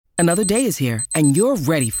Another day is here, and you're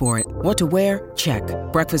ready for it. What to wear? Check.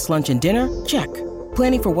 Breakfast, lunch, and dinner? Check.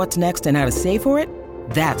 Planning for what's next and how to save for it?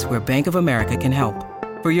 That's where Bank of America can help.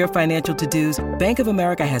 For your financial to-dos, Bank of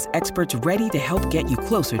America has experts ready to help get you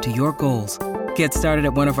closer to your goals. Get started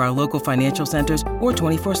at one of our local financial centers or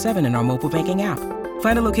 24/7 in our mobile banking app.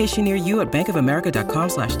 Find a location near you at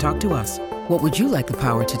bankofamerica.com/talktous. What would you like the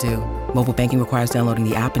power to do? Mobile banking requires downloading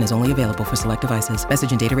the app and is only available for select devices.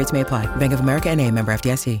 Message and data rates may apply. Bank of America N.A., member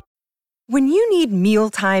FDIC. When you need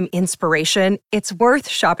mealtime inspiration, it's worth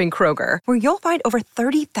shopping Kroger, where you'll find over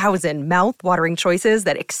 30,000 mouth-watering choices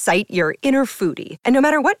that excite your inner foodie. And no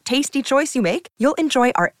matter what tasty choice you make, you'll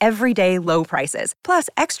enjoy our everyday low prices, plus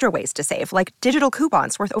extra ways to save, like digital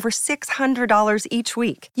coupons worth over $600 each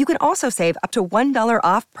week. You can also save up to $1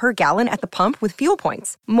 off per gallon at the pump with fuel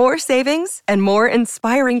points. More savings and more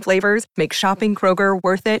inspiring flavors make shopping Kroger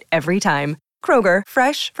worth it every time. Kroger,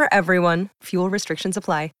 fresh for everyone. Fuel restrictions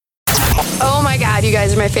apply. Oh my God, you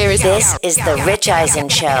guys are my favorites. This is the Rich Eisen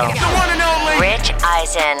Show. The one and only Rich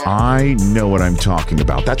Eisen. I know what I'm talking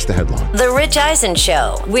about. That's the headline. The Rich Eisen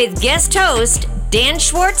Show with guest host Dan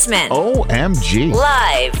Schwartzman. OMG.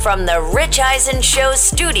 Live from the Rich Eisen Show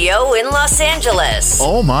studio in Los Angeles.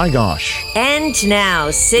 Oh my gosh. And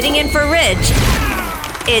now, sitting in for Rich,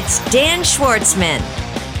 it's Dan Schwartzman.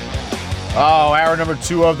 Oh, hour number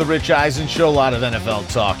 2 of the Rich Eisen Show. A lot of NFL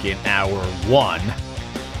talk in hour 1.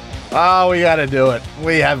 Oh, we got to do it.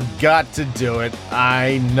 We have got to do it.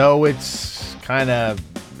 I know it's kind of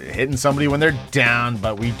hitting somebody when they're down,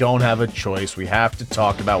 but we don't have a choice. We have to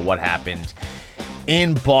talk about what happened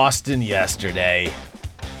in Boston yesterday.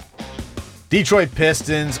 Detroit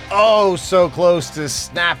Pistons, oh, so close to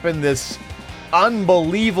snapping this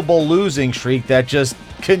unbelievable losing streak that just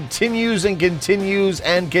continues and continues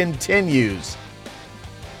and continues.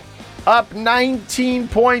 Up 19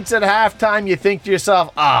 points at halftime, you think to yourself,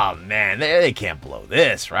 oh man, they can't blow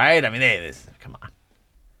this, right? I mean, come on.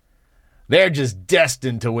 They're just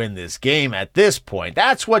destined to win this game at this point.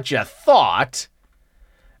 That's what you thought.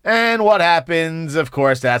 And what happens, of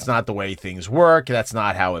course, that's not the way things work. That's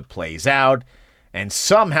not how it plays out. And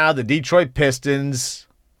somehow the Detroit Pistons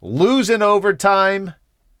lose in overtime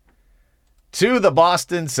to the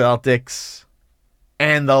Boston Celtics.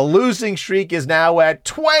 And the losing streak is now at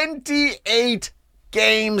 28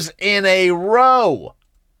 games in a row.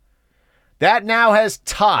 That now has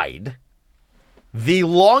tied the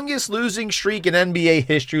longest losing streak in NBA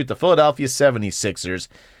history with the Philadelphia 76ers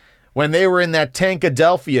when they were in that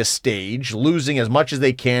Tankadelphia stage, losing as much as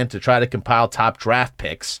they can to try to compile top draft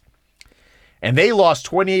picks. And they lost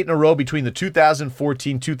 28 in a row between the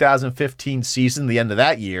 2014-2015 season, the end of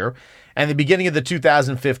that year, and the beginning of the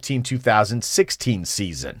 2015-2016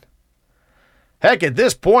 season. Heck, at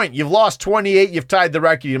this point, you've lost 28, you've tied the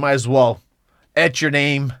record, you might as well etch your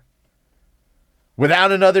name.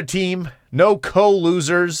 Without another team, no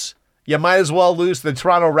co-losers, you might as well lose to the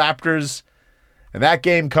Toronto Raptors. And that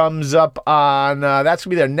game comes up on, that's going to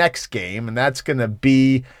be their next game, and that's going to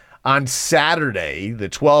be on Saturday. The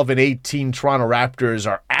 12-18 Toronto Raptors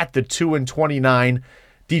are at the 2-29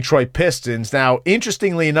 Detroit Pistons. Now,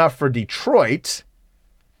 interestingly enough for Detroit,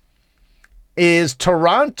 is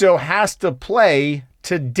Toronto has to play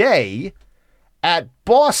today at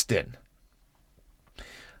Boston.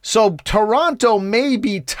 So Toronto may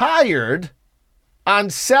be tired on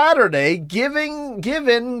Saturday, giving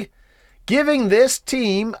this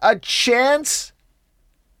team a chance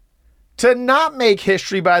to not make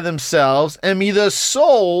history by themselves and be the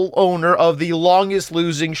sole owner of the longest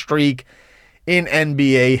losing streak in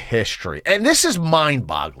NBA history. And this is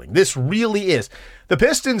mind-boggling. This really is. The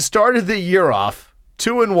Pistons started the year off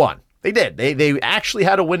 2-1. They did. They actually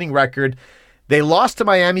had a winning record. They lost to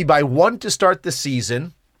Miami by 1 to start the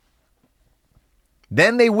season.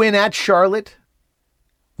 Then they win at Charlotte.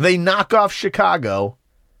 They knock off Chicago.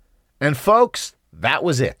 And folks, that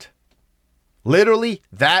was it. Literally,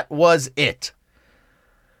 that was it.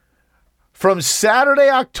 From Saturday,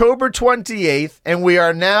 October 28th, and we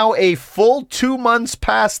are now a full 2 months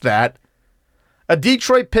past that, a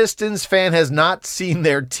Detroit Pistons fan has not seen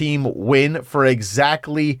their team win for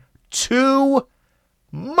exactly 2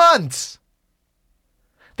 months.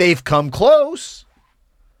 They've come close.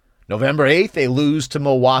 November 8th, they lose to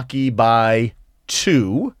Milwaukee by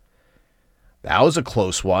 2. That was a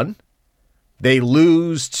close one. They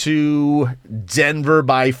lose to Denver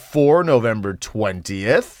by 4, November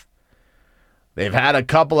 20th. They've had a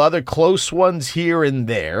couple other close ones here and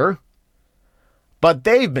there, but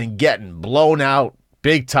they've been getting blown out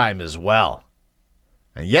big time as well.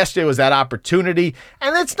 And yesterday was that opportunity,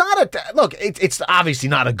 and it's not it's obviously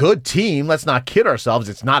not a good team. Let's not kid ourselves.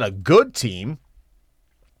 It's not a good team,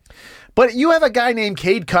 But you have a guy named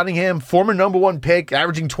Cade Cunningham, former number 1 pick,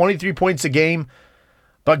 averaging 23 points a game.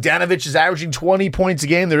 Bogdanovich is averaging 20 points a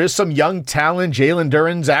game. There is some young talent. Jalen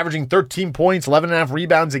Duren's averaging 13 points, 11.5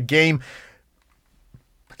 rebounds a game.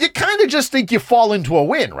 You kind of just think you fall into a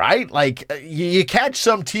win, right? Like, you catch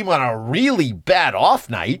some team on a really bad off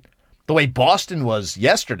night, the way Boston was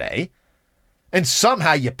yesterday, and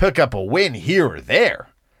somehow you pick up a win here or there.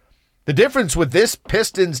 The difference with this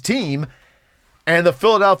Pistons team and the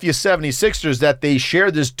Philadelphia 76ers that they share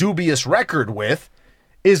this dubious record with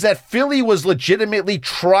is that Philly was legitimately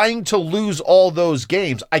trying to lose all those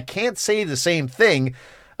games. I can't say the same thing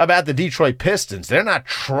about the Detroit Pistons. They're not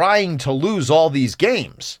trying to lose all these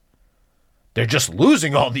games. They're just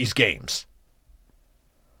losing all these games.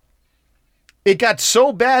 It got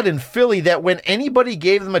so bad in Philly that when anybody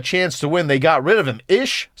gave them a chance to win, they got rid of him.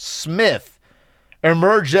 Ish Smith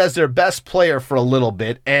emerged as their best player for a little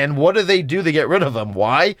bit, and what do? They get rid of him.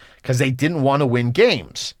 Why? Because they didn't want to win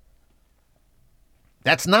games.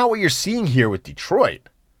 That's not what you're seeing here with Detroit.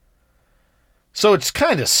 So it's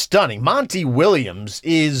kind of stunning. Monty Williams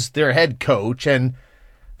is their head coach, and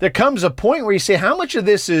there comes a point where you say, how much of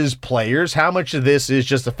this is players? How much of this is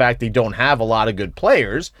just the fact they don't have a lot of good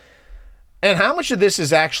players? And how much of this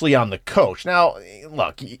is actually on the coach? Now,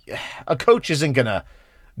 look, a coach isn't going to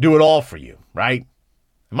do it all for you, right?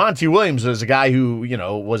 Monty Williams is a guy who,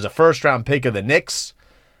 was a first-round pick of the Knicks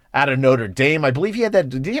out of Notre Dame. I believe he had that.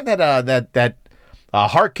 Did he have that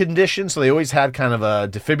heart condition? So they always had kind of a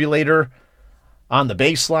defibrillator on the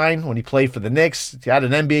baseline when he played for the Knicks. He had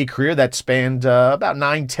an NBA career that spanned about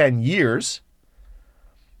 9-10 years.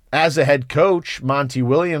 As a head coach, Monty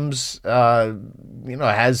Williams,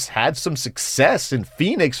 has had some success in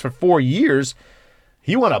Phoenix for 4 years.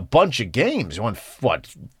 He won a bunch of games. He won,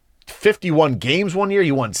 51 games one year.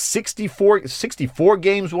 He won 64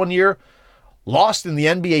 games one year. Lost in the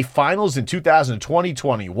NBA Finals in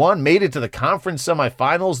 2020-21. Made it to the conference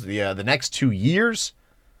semifinals the next 2 years.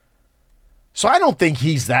 So I don't think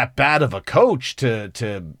he's that bad of a coach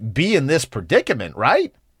to be in this predicament,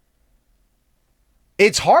 right?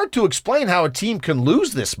 It's hard to explain how a team can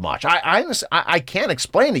lose this much. I can't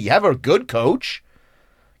explain it. You have a good coach,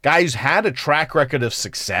 guy who's had a track record of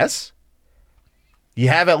success. You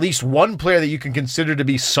have at least one player that you can consider to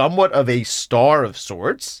be somewhat of a star of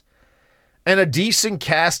sorts, and a decent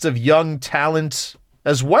cast of young talent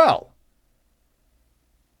as well.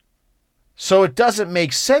 So it doesn't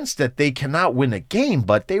make sense that they cannot win a game,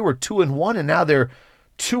 but they were 2-1 and now they're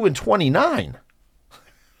 2-29.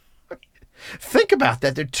 Think about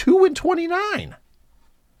that. They're 2-29.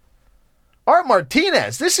 Art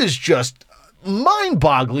Martinez, this is just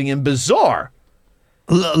mind-boggling and bizarre.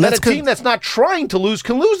 That a team that's not trying to lose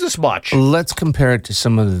can lose this much. Let's compare it to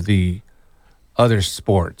some of the other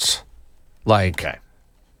sports. Like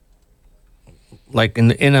in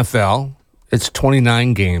the NFL, it's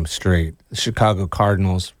 29 games straight. The Chicago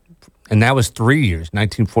Cardinals, and that was 3 years,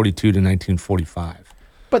 1942 to 1945.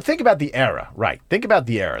 But think about the era, right? Think about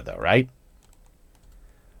the era, though, right?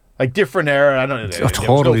 Like different era. I don't know. It's a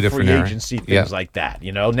totally different free era. Agency, things like that.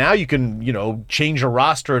 Now you can, change a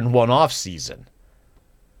roster in one off season.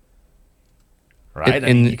 Right?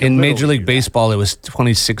 In Major League Baseball, it was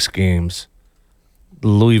 26 games.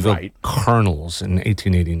 Louisville Cardinals in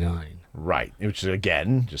 1889. Right. Which is,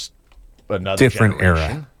 again, just another different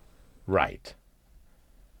generation. Era. Right.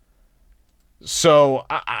 So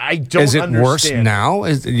I don't understand. Is it worse now?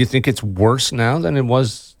 Do you think it's worse now than it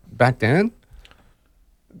was back then?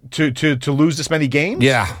 To lose this many games?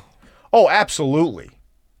 Yeah. Oh, absolutely.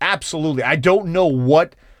 Absolutely. I don't know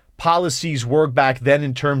what policies were back then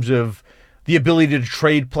in terms of the ability to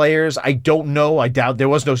trade players. I don't know. I doubt there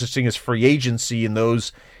was no such thing as free agency in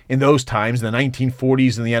those times, in the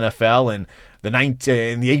 1940s in the NFL and in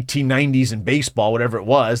the 1890s in baseball, whatever it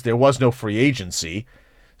was. There was no free agency.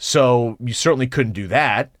 So you certainly couldn't do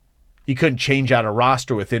that. You couldn't change out a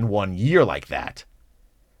roster within 1 year like that.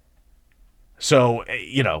 So,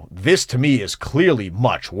 this to me is clearly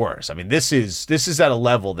much worse. I mean, this is at a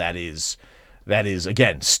level that is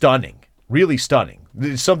again stunning, really stunning.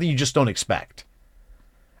 It's something you just don't expect.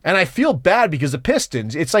 And I feel bad because the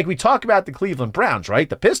Pistons, it's like we talk about the Cleveland Browns, right?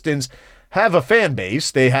 The Pistons have a fan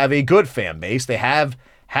base. They have a good fan base. They have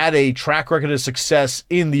had a track record of success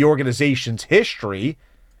in the organization's history.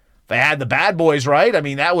 They had the bad boys, right? I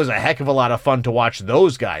mean, that was a heck of a lot of fun to watch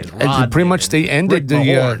those guys. Pretty much, they ended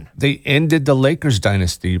the Lakers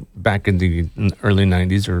dynasty back in the early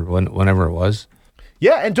 '90s or whenever it was.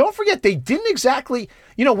 Yeah, and don't forget, they didn't exactly,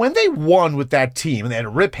 when they won with that team, and they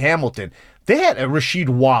had Rip Hamilton, they had a Rasheed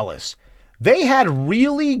Wallace. They had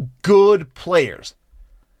really good players.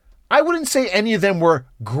 I wouldn't say any of them were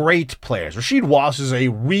great players. Rasheed Wallace is a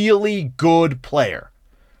really good player.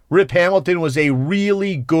 Rip Hamilton was a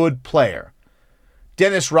really good player.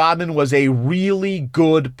 Dennis Rodman was a really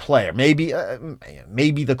good player. Maybe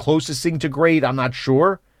the closest thing to great, I'm not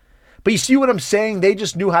sure. But you see what I'm saying? They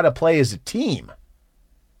just knew how to play as a team.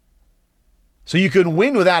 So you can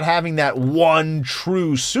win without having that one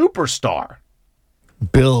true superstar.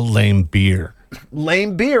 Bill Laimbeer.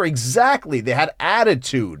 Laimbeer, exactly. They had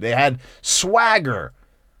attitude. They had swagger.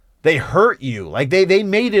 They hurt you. Like they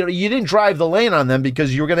made it. You didn't drive the lane on them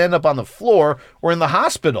because you were going to end up on the floor or in the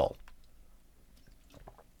hospital.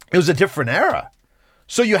 It was a different era.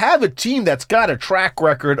 So you have a team that's got a track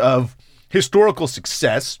record of historical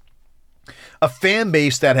success, a fan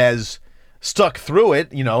base that has stuck through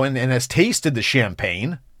it, and has tasted the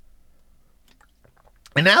champagne.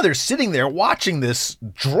 And now they're sitting there watching this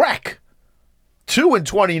dreck.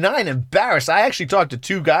 2-29, embarrassed. I actually talked to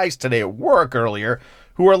two guys today at work earlier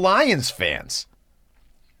who are Lions fans.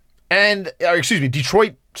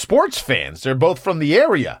 Detroit sports fans. They're both from the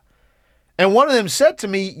area. And one of them said to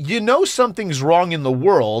me, something's wrong in the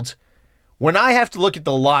world when I have to look at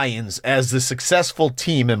the Lions as the successful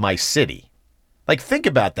team in my city. Like, think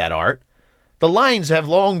about that, Art. The Lions have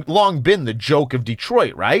long been the joke of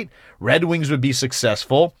Detroit, right? Red Wings would be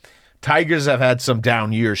successful. Tigers have had some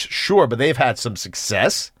down years, sure, but they've had some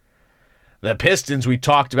success. The Pistons, we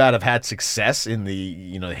talked about, have had success in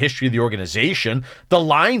the history of the organization. The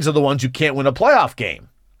Lions are the ones who can't win a playoff game.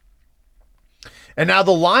 And now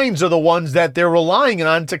the Lions are the ones that they're relying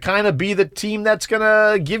on to kind of be the team that's going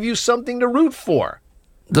to give you something to root for.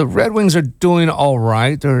 The Red Wings are doing all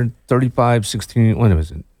right. They're 35-16. What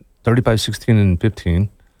was it? 35-16-15.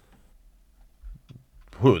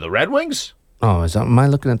 Who, the Red Wings? Oh, am I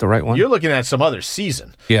looking at the right one? You're looking at some other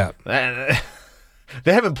season. Yeah. They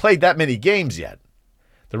haven't played that many games yet.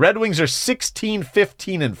 The Red Wings are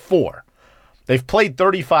 16-15-4. They've played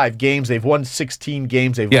 35 games. They've won 16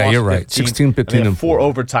 games. They've lost you're right. 15, 16-15 and 4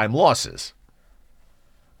 overtime losses.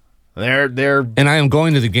 They're and I am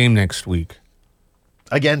going to the game next week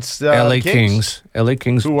against LA Kings. LA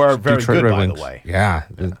Kings, who are very Detroit good, Red by Wings. the way. Yeah,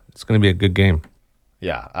 it's going to be a good game.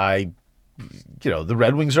 Yeah, the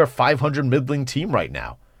Red Wings are a 500 middling team right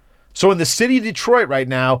now. So in the city of Detroit right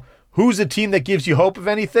now, who's the team that gives you hope of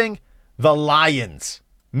anything? The Lions.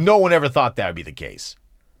 No one ever thought that would be the case.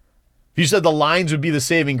 If you said the Lions would be the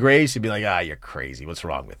saving grace, you'd be like, you're crazy. What's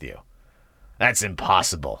wrong with you? That's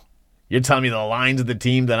impossible. You're telling me the Lions are the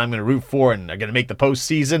team that I'm going to root for and are going to make the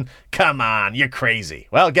postseason? Come on, you're crazy.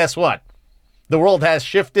 Well, guess what? The world has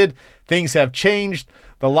shifted. Things have changed.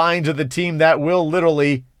 The Lions are the team that will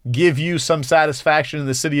literally give you some satisfaction in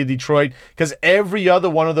the city of Detroit because every other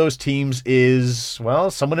one of those teams is,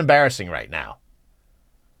 somewhat embarrassing right now.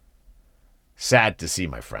 Sad to see,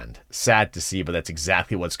 my friend. Sad to see, but that's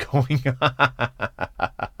exactly what's going on.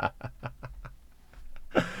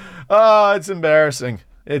 Oh, it's embarrassing.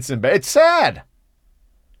 It's sad.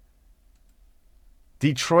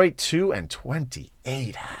 Detroit 2-28.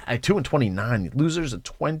 2-29. Losers of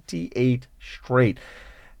 28 straight.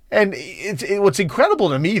 And what's incredible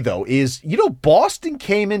to me, though, is, Boston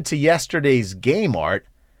came into yesterday's game, Art.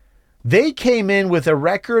 They came in with a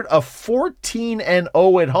record of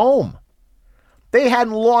 14-0 at home. They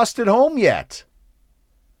hadn't lost at home yet.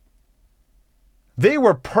 They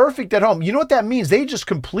were perfect at home. You know what that means? They just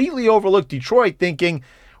completely overlooked Detroit, thinking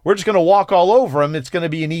we're just going to walk all over them. It's going to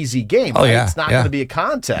be an easy game. Oh, right? yeah, It's not going to be a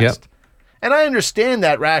contest. Yep. And I understand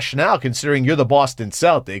that rationale, considering you're the Boston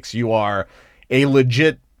Celtics. You are a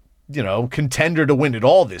legit, contender to win it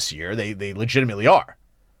all this year. They legitimately are.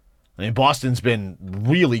 I mean, Boston's been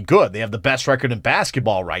really good. They have the best record in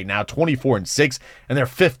basketball right now, 24-6, and they're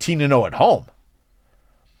 15-0 at home.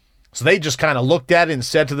 So they just kind of looked at it and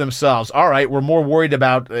said to themselves, all right, we're more worried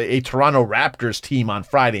about a Toronto Raptors team on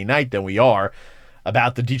Friday night than we are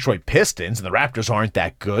about the Detroit Pistons, and the Raptors aren't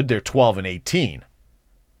that good. They're 12-18.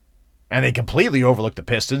 And they completely overlooked the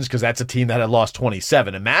Pistons because that's a team that had lost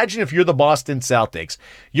 27. Imagine if you're the Boston Celtics,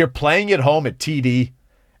 you're playing at home at TD,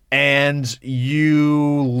 and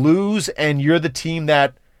you lose, and you're the team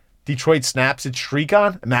that Detroit snaps its streak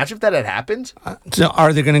on. Imagine if that had happened. So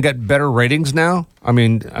are they going to get better ratings now? I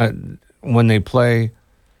mean, when they play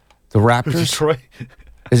the Raptors? Detroit.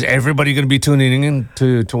 Is everybody going to be tuning in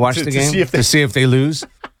to watch the game? To see if they lose?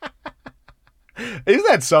 Isn't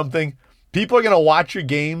that something? People are going to watch your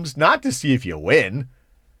games not to see if you win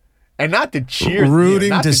and not to cheer.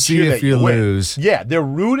 Rooting to see if you lose. Yeah, they're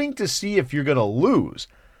rooting to see if you're going to lose.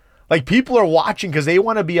 Like, people are watching because they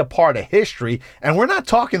want to be a part of history, and we're not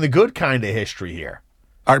talking the good kind of history here.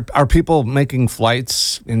 Are people making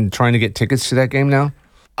flights and trying to get tickets to that game now?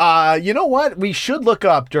 You know what? We should look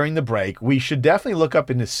up during the break. We should definitely look up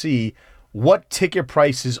and to see what ticket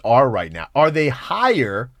prices are right now. Are they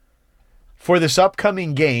higher for this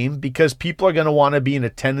upcoming game because people are going to want to be in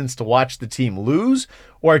attendance to watch the team lose?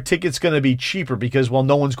 Or are tickets going to be cheaper because, well,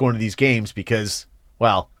 no one's going to these games because,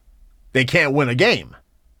 well, they can't win a game?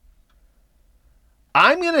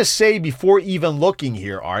 I'm going to say before even looking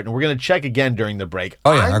here, Art, and we're going to check again during the break.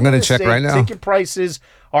 Oh, yeah, I'm going to check right now. Ticket prices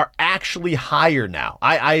are actually higher now.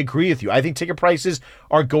 I agree with you. I think ticket prices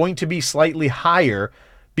are going to be slightly higher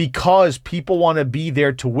because people want to be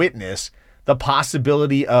there to witness the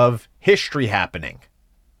possibility of history happening.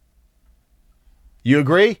 You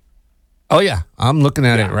agree? Oh, yeah. I'm looking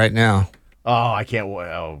at it right now. Oh, I can't wait.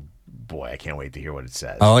 Oh, boy, I can't wait to hear what it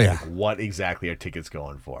says. Oh, yeah. Like, what exactly are tickets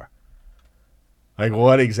going for? Like,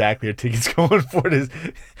 what exactly are tickets going for?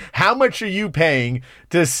 How much are you paying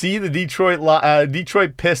to see the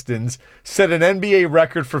Detroit Pistons set an NBA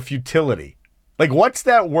record for futility? Like, what's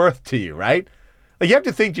that worth to you, right? Like, you have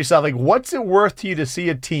to think to yourself, like, what's it worth to you to see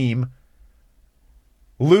a team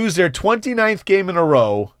lose their 29th game in a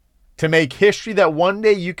row to make history that one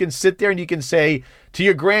day you can sit there and you can say to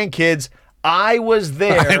your grandkids, I was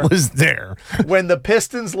there. When the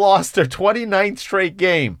Pistons lost their 29th straight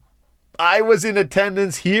game. I was in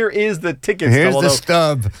attendance. Here is the ticket Here's stub. the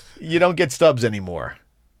stub. You don't get stubs anymore.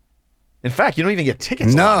 In fact, you don't even get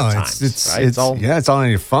tickets a lot of times. It's all on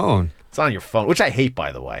your phone. It's on your phone, which I hate,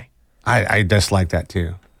 by the way. I dislike that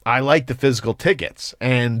too. I like the physical tickets.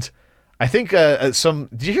 And I think did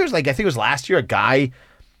you hear, I think it was last year, a guy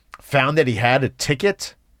found that he had a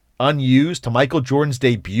ticket unused to Michael Jordan's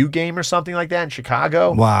debut game or something like that in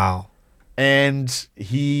Chicago. Wow. And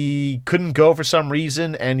he couldn't go for some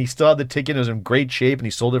reason, and he still had the ticket. It was in great shape, and he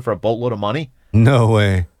sold it for a boatload of money. No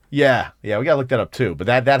way. Yeah, we got to look that up too. But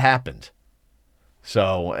that happened.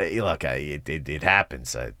 So, look, it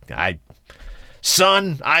happens. I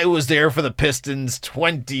was there for the Pistons'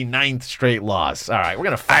 29th straight loss. All right, we're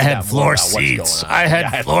going to find out more about what's going on. I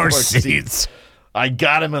had floor seats. I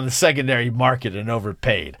got him on the secondary market and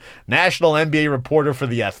overpaid. National NBA reporter for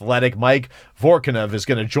The Athletic, Mike Vorkunov, is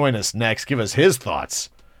going to join us next, give us his thoughts.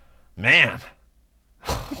 Man,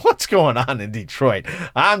 what's going on in Detroit?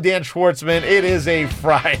 I'm Dan Schwartzman. It is a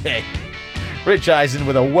Friday. Rich Eisen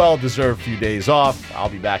with a well-deserved few days off. I'll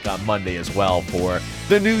be back on Monday as well for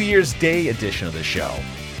the New Year's Day edition of the show.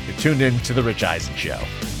 You're tuned in to The Rich Eisen Show.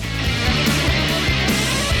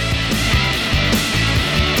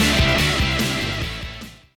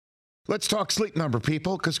 Let's talk Sleep Number,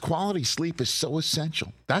 people, because quality sleep is so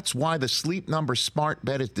essential. That's why the Sleep Number smart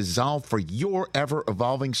bed is designed for your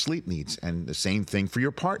ever-evolving sleep needs, and the same thing for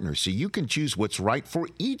your partner, so you can choose what's right for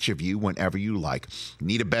each of you whenever you like.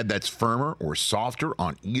 Need a bed that's firmer or softer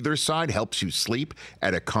on either side, helps you sleep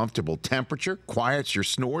at a comfortable temperature, quiets your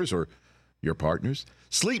snores or your partner's?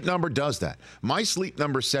 Sleep Number does that. My Sleep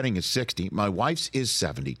Number setting is 60. My wife's is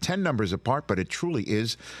 70. 10 numbers apart, but it truly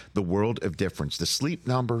is the world of difference. The Sleep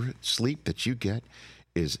Number sleep that you get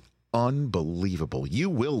is unbelievable. You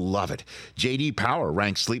will love it. J.D. Power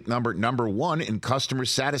ranks Sleep Number number 1 in customer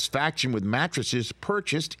satisfaction with mattresses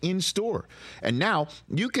purchased in store. And now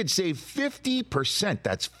you could save 50%.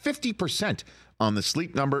 That's 50% on the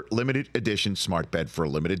Sleep Number limited edition smart bed for a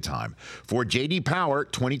limited time. For J.D. Power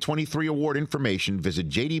 2023 award information, visit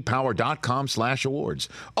jdpower.com/awards.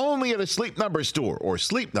 Only at a Sleep Number store or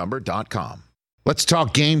sleepnumber.com. Let's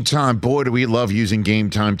talk Game Time. Boy, do we love using Game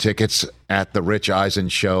Time tickets at the Rich Eisen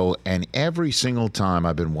Show. And every single time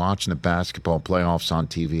I've been watching the basketball playoffs on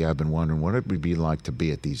TV, I've been wondering what it would be like to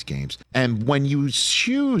be at these games. And when you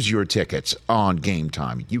choose your tickets on Game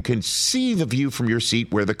Time, you can see the view from your seat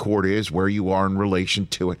where the court is, where you are in relation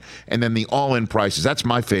to it. And then the all-in prices. That's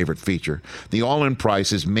my favorite feature. The all-in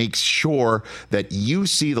prices makes sure that you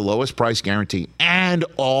see the lowest price guarantee and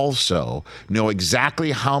also know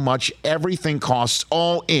exactly how much everything costs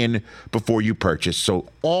all in before you purchase. So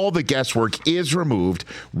all the guesswork is removed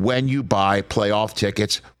when you buy playoff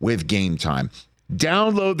tickets with Game Time.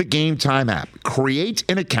 Download the Game Time app, create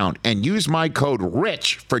an account, and use my code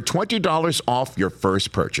RICH for $20 off your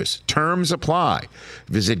first purchase. Terms apply.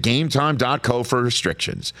 Visit GameTime.co for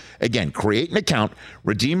restrictions. Again, create an account,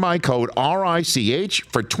 redeem my code RICH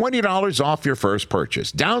for $20 off your first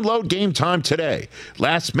purchase. Download Game Time today.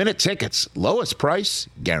 Last minute tickets, lowest price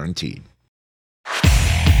guaranteed.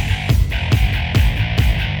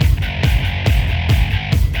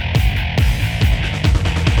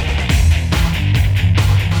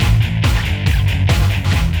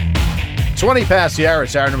 So 20 past the hour.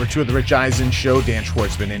 It's hour number 2 of the Rich Eisen Show. Dan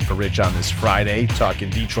Schwartzman in for Rich on this Friday, talking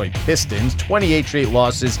Detroit Pistons. 28 straight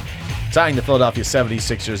losses tying the Philadelphia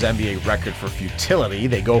 76ers NBA record for futility.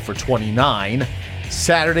 They go for 29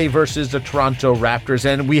 Saturday versus the Toronto Raptors.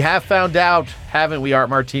 And we have found out, haven't we, Art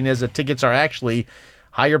Martinez, that tickets are actually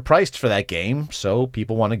higher priced for that game, so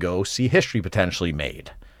people want to go see history potentially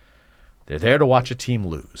made. They're there to watch a team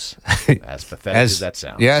lose, as pathetic as that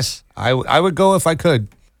sounds. Yes, I would go if I could.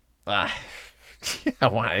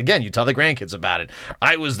 Again, you tell the grandkids about it.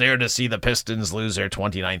 I was there to see the Pistons lose their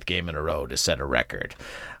 29th game in a row to set a record.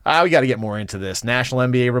 We got to get more into this. National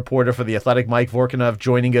NBA reporter for The Athletic, Mike Vorkunov,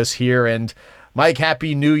 joining us here. And Mike,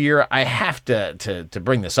 Happy New Year. I have to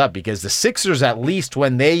bring this up because the Sixers, at least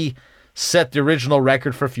when they set the original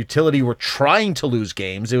record for futility, were trying to lose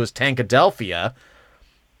games. It was Tankadelphia.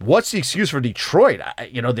 What's the excuse for Detroit?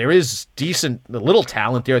 There is little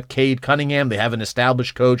talent there with Cade Cunningham. They have an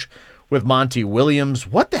established coach with Monty Williams.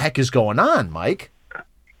 What the heck is going on, Mike?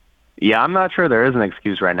 Yeah, I'm not sure there is an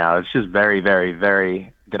excuse right now. It's just very, very,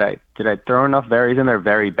 very. Did I throw enough varies in there?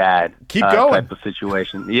 Very bad. Keep going. Type of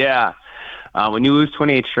situation. Yeah. When you lose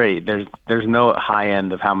 28 straight, there's no high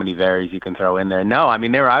end of how many varies you can throw in there. No, I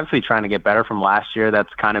mean, they were obviously trying to get better from last year.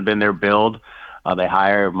 That's kind of been their build. They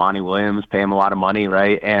hire Monty Williams, pay him a lot of money,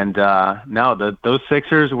 right? And those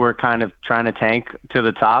Sixers were kind of trying to tank to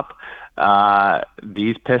the top.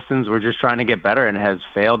 These Pistons were just trying to get better, and it has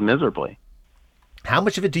failed miserably. How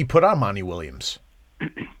much of it do you put on Monty Williams?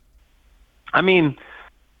 I mean,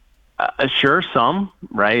 sure, some,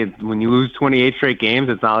 right? When you lose 28 straight games,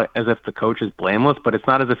 it's not as if the coach is blameless, but it's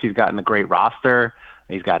not as if he's gotten a great roster.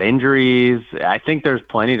 He's got injuries. I think there's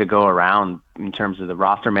plenty to go around in terms of the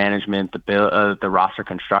roster management, the roster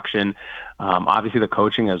construction, obviously the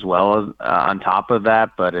coaching as well as on top of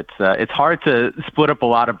that. But it's hard to split up a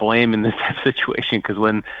lot of blame in this type of situation because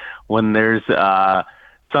when there's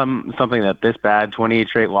something that this bad, 28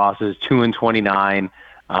 straight losses, 2-29,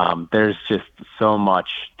 there's just so much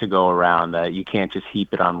to go around that you can't just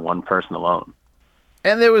heap it on one person alone.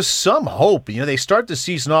 And there was some hope. They start the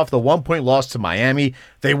season off the 1-point loss to Miami.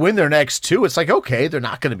 They win their next two. It's like, okay, they're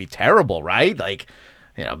not going to be terrible, right? Like,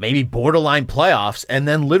 maybe borderline playoffs. And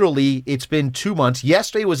then literally it's been 2 months.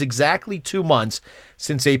 Yesterday was exactly 2 months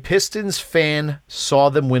since a Pistons fan saw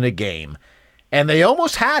them win a game. And they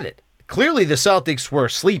almost had it. Clearly the Celtics were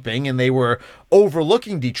sleeping and they were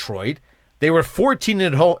overlooking Detroit. They were 14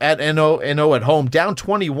 at home at 0 at home, down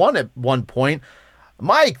 21 at one point.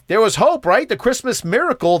 Mike, there was hope, right? The Christmas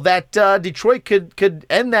miracle that Detroit could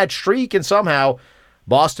end that streak, and somehow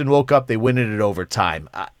Boston woke up. They win it at overtime.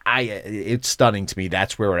 It's stunning to me.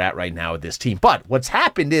 That's where we're at right now with this team. But what's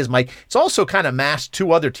happened is, Mike, it's also kind of masked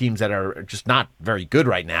two other teams that are just not very good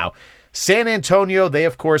right now. San Antonio, they,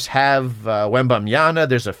 of course, have Wembanyama.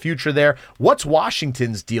 There's a future there. What's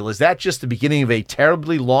Washington's deal? Is that just the beginning of a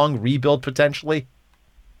terribly long rebuild, potentially?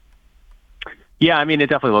 Yeah, I mean, it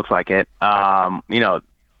definitely looks like it.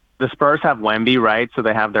 The Spurs have Wemby, right? So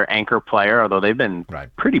they have their anchor player, although they've been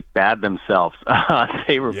pretty bad themselves.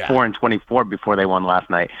 They were 4-24 before they won last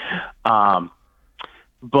night.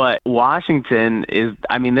 But Washington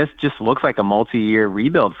this just looks like a multi-year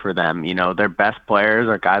rebuild for them. Their best players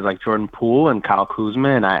are guys like Jordan Poole and Kyle Kuzma,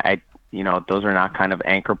 and those are not kind of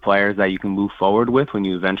anchor players that you can move forward with when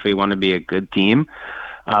you eventually want to be a good team.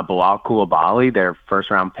 Bilal Coulibaly, their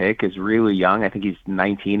first-round pick, is really young. I think he's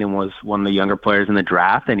 19 and was one of the younger players in the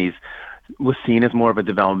draft, and was seen as more of a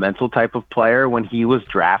developmental type of player when he was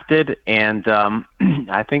drafted. And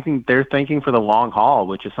I think they're thinking for the long haul,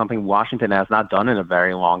 which is something Washington has not done in a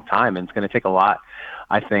very long time. And it's going to take a lot,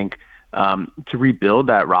 I think, to rebuild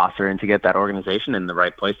that roster and to get that organization in the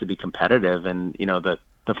right place to be competitive. And,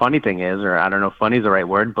 the funny thing is, or I don't know if funny is the right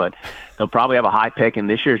word, but they'll probably have a high pick in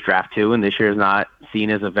this year's draft too, and this year is not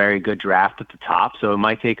seen as a very good draft at the top, so it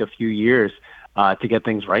might take a few years to get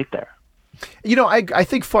things right there. I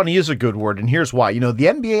think funny is a good word, and here's why. The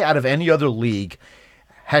NBA out of any other league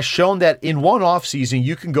has shown that in one offseason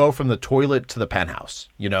you can go from the toilet to the penthouse,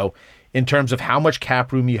 in terms of how much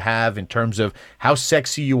cap room you have, in terms of how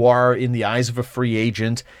sexy you are in the eyes of a free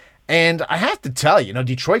agent. And I have to tell you,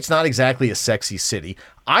 Detroit's not exactly a sexy city.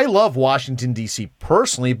 I love Washington, D.C.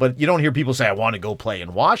 personally, but you don't hear people say, I want to go play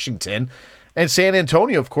in Washington. And San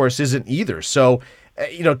Antonio, of course, isn't either. So,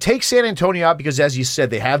 take San Antonio out because, as you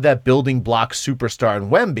said, they have that building block superstar in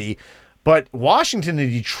Wemby. But Washington and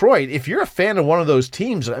Detroit, if you're a fan of one of those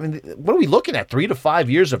teams, what are we looking at, 3 to 5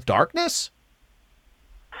 years of darkness?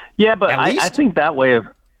 Yeah, but I think that way of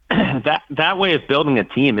that way of building a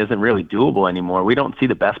team isn't really doable anymore. We don't see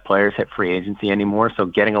the best players hit free agency anymore, so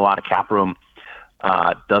getting a lot of cap room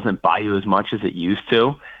doesn't buy you as much as it used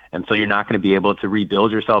to. And so you're not going to be able to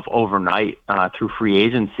rebuild yourself overnight through free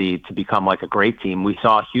agency to become like a great team. We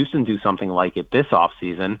saw Houston do something like it this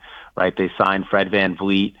offseason, right? They signed Fred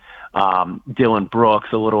VanVleet, Dylan Brooks,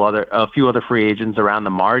 a few other free agents around the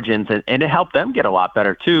margins, and it helped them get a lot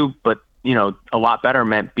better too. But, a lot better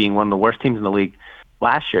meant being one of the worst teams in the league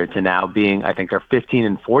last year to now being, I think they're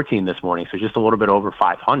 15-14 this morning. So just a little bit over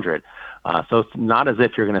 500. So it's not as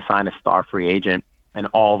if you're going to sign a star free agent and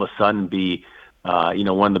all of a sudden be,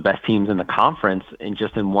 one of the best teams in the conference in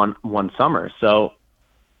one summer. So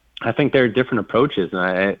I think there are different approaches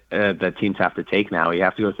that teams have to take now. You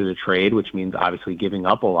have to go through the trade, which means obviously giving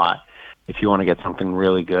up a lot if you want to get something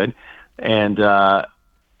really good. And,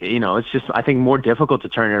 it's just, I think, more difficult to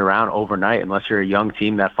turn it around overnight unless you're a young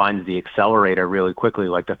team that finds the accelerator really quickly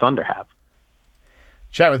like the Thunder have.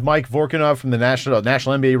 Chat with Mike Vorkunov from the national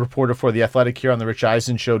NBA reporter for The Athletic here on the Rich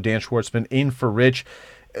Eisen Show. Dan Schwartzman in for Rich.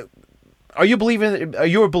 Are you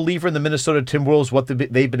a believer in the Minnesota Timberwolves, what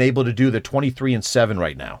they've been able to do? They're 23-7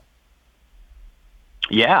 right now.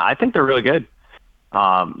 Yeah, I think they're really good.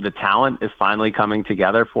 The talent is finally coming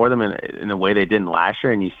together for them in the way they didn't last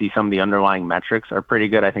year, and you see some of the underlying metrics are pretty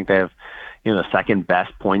good. I think they have, the second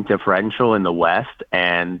best point differential in the West,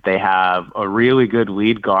 and they have a really good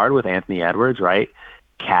lead guard with Anthony Edwards, right?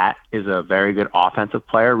 Cat is a very good offensive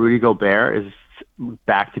player. Rudy Gobert is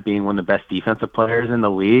back to being one of the best defensive players in the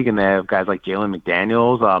league, and they have guys like Jalen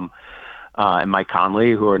McDaniels and Mike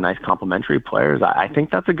Conley, who are nice complementary players. I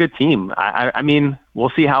think that's a good team. I mean,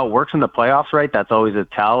 we'll see how it works in the playoffs, right? That's always a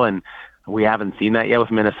tell, and we haven't seen that yet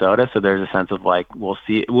with Minnesota, so there's a sense of like, we'll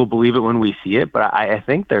believe it when we see it, but I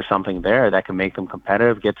think there's something there that can make them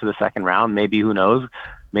competitive, get to the second round, maybe, who knows,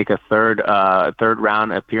 make a third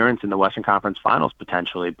round appearance in the Western Conference Finals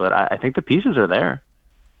potentially, but I think the pieces are there.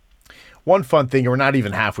 One fun thing, and we're not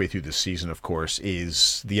even halfway through the season, of course,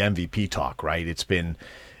 is the MVP talk, right? It's been,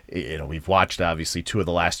 we've watched, obviously, 2 of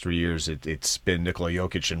the last 3 years. It's been Nikola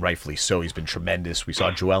Jokic, and rightfully so. He's been tremendous. We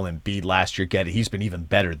saw Joel Embiid last year get it. He's been even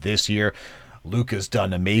better this year. Luka's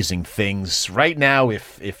done amazing things. Right now,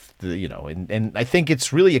 and I think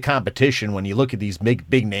it's really a competition when you look at these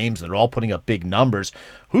big names that are all putting up big numbers.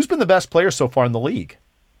 Who's been the best player so far in the league?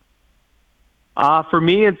 For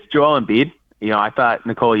me, it's Joel Embiid. I thought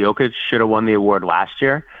Nikola Jokic should have won the award last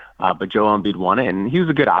year. But Joel Embiid won it, and he was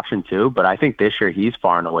a good option too. But I think this year he's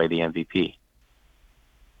far and away the MVP.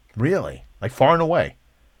 Really? Like far and away?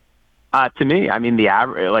 To me, I mean, the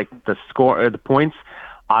average, like the score, the points,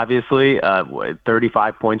 obviously,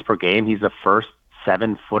 35 points per game. He's the first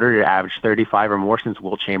 7-footer to average 35 or more since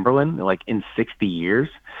Wilt Chamberlain, like in 60 years.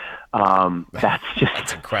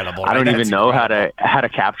 That's incredible. I don't even know how to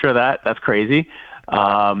capture that. That's crazy.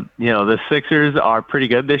 The Sixers are pretty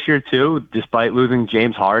good this year too, despite losing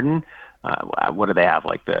James Harden. What do they have?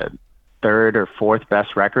 Like the 3rd or 4th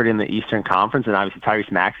best record in the Eastern Conference, and obviously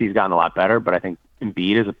Tyrese Maxey's gotten a lot better. But I think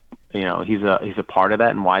Embiid is he's a part of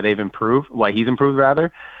that and why he's improved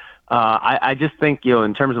rather. I just think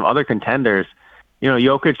in terms of other contenders,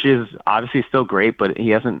 Jokic is obviously still great, but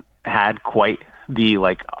he hasn't had quite the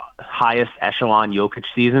highest echelon Jokic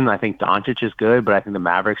season. I think Doncic is good, but I think the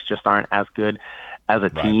Mavericks just aren't as good as a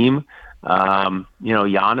team.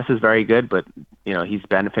 Giannis is very good, but he's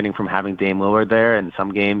benefiting from having Dame Lillard there. And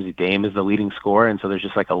some games, Dame is the leading scorer, and so there's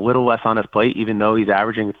just a little less on his plate, even though he's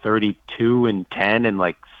averaging 32 and 10 and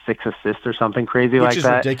 6 assists or something crazy like that. Which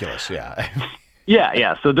is ridiculous, yeah.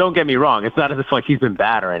 Yeah. So don't get me wrong; it's not as if he's been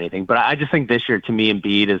bad or anything. But I just think this year, to me,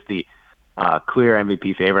 Embiid is the clear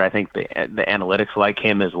MVP favorite. I think the analytics like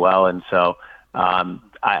him as well, and so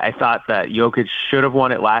I thought that Jokic should have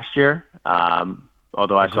won it last year.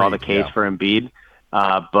 Although I saw the case for Embiid,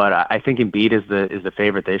 but I think Embiid is the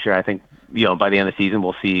favorite this year. I think by the end of the season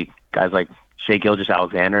we'll see guys like Shai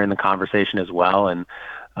Gilgeous-Alexander in the conversation as well, and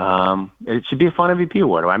it should be a fun MVP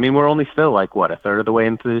award. I mean, we're only still a third of the way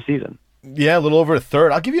into the season. Yeah, a little over a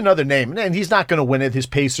third. I'll give you another name, and he's not going to win it. His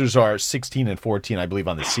Pacers are 16-14, I believe,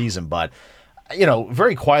 on the season, but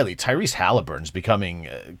very quietly, Tyrese Halliburton's becoming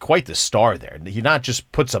quite the star there. He not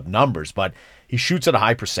just puts up numbers, but he shoots at a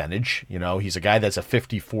high percentage. He's a guy that's a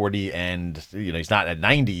 50-40, and he's not at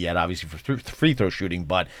 90 yet, obviously, for free throw shooting,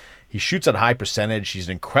 but he shoots at a high percentage. He's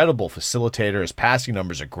an incredible facilitator. His passing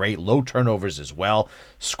numbers are great, low turnovers as well,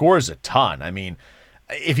 scores a ton. I mean,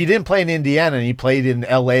 if he didn't play in Indiana and he played in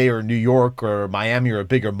L.A. or New York or Miami or a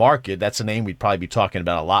bigger market, that's a name we'd probably be talking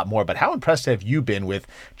about a lot more. But how impressed have you been with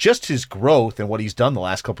just his growth and what he's done the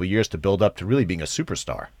last couple of years to build up to really being a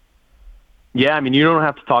superstar? Yeah, I mean, you don't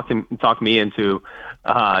have to talk me into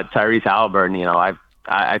Tyrese Halliburton.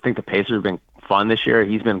 I think the Pacers have been fun this year.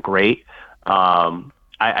 He's been great.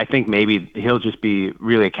 I think maybe he'll just be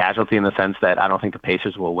really a casualty in the sense that I don't think the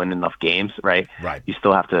Pacers will win enough games, right? Right. You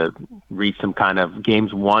still have to reach some kind of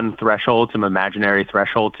games won threshold, some imaginary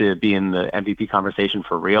threshold to be in the MVP conversation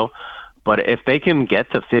for real. But if they can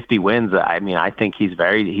get to 50 wins, I mean, I think he'd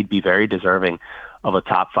be very deserving of a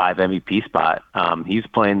top 5 MVP spot. He's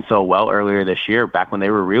playing so well earlier this year, back when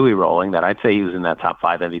they were really rolling, that I'd say he was in that top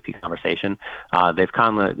 5 MVP conversation. They've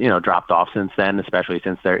kind of, dropped off since then, especially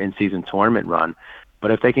since their in-season tournament run. But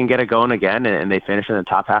if they can get it going again and they finish in the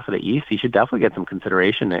top half of the East, he should definitely get some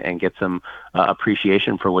consideration and get some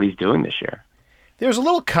appreciation for what he's doing this year. There's a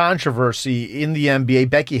little controversy in the NBA.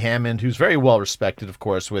 Becky Hammond, who's very well respected, of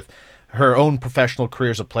course, with her own professional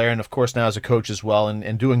career as a player and, of course, now as a coach as well,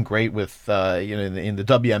 and doing great with in the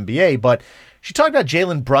WNBA. But she talked about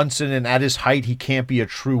Jalen Brunson, and at his height, he can't be a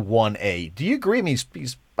true 1A. Do you agree? I mean,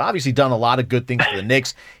 he's obviously done a lot of good things for the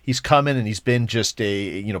Knicks. He's come in and he's been just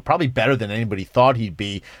probably better than anybody thought he'd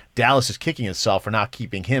be. Dallas is kicking itself for not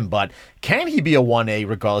keeping him. But can he be a 1A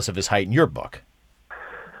regardless of his height in your book?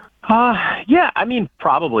 Yeah, I mean,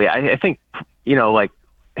 probably. I think,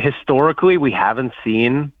 historically, we haven't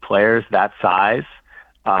seen players that size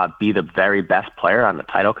be the very best player on the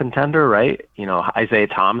title contender, right? Isaiah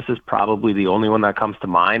Thomas is probably the only one that comes to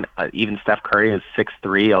mind. Even Steph Curry is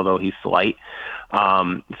 6'3", although he's slight.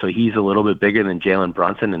 So he's a little bit bigger than Jalen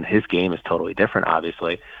Brunson, and his game is totally different,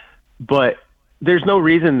 obviously. But there's no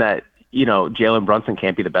reason that, Jalen Brunson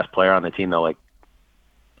can't be the best player on the team, though. Like,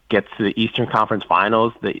 gets to the Eastern Conference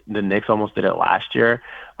Finals. The Knicks almost did it last year.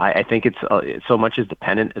 I think it's so much is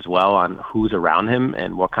dependent as well on who's around him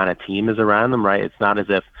and what kind of team is around him, right? It's not as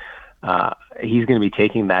if he's going to be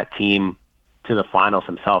taking that team to the finals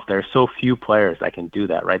himself. There's so few players that can do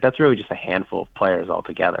that, right? That's really just a handful of players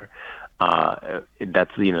altogether.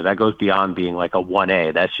 That goes beyond being like a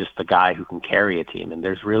 1A. That's just the guy who can carry a team. And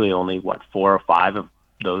there's really only, 4 or 5 of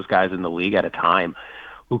those guys in the league at a time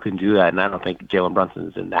who can do that, and I don't think Jalen Brunson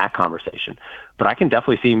is in that conversation. But I can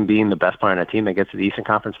definitely see him being the best player on a team that gets to the Eastern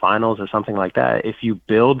Conference Finals or something like that. If you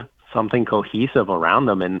build something cohesive around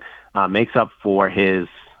them and makes up for his,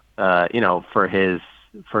 for his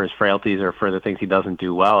frailties or for the things he doesn't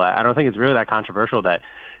do well, I don't think it's really that controversial that,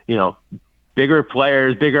 bigger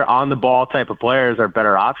players, bigger on-the-ball type of players are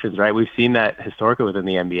better options, right? We've seen that historically within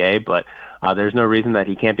the NBA, but there's no reason that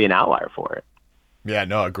he can't be an outlier for it. Yeah,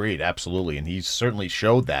 no, agreed. Absolutely. And he's certainly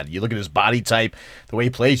showed that. You look at his body type, the way he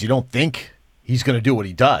plays, you don't think he's going to do what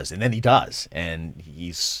he does. And then he does. And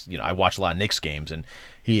he's, I watch a lot of Knicks games, and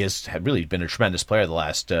he has really been a tremendous player the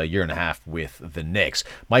last year and a half with the Knicks.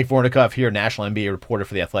 Mike Vorkunov here, national NBA reporter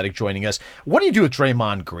for The Athletic, joining us. What do you do with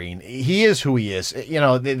Draymond Green? He is who he is.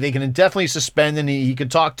 They can definitely suspend, and he can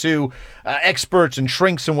talk to experts and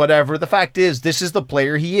shrinks and whatever. The fact is, this is the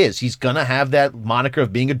player he is. He's going to have that moniker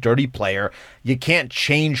of being a dirty player. You can't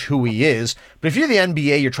change who he is. But if you're the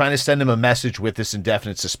NBA, you're trying to send him a message with this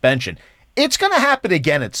indefinite suspension. It's going to happen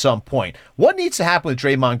again at some point. What needs to happen with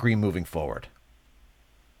Draymond Green moving forward?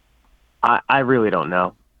 I really don't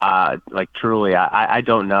know. Truly, I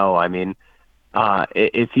don't know. I mean,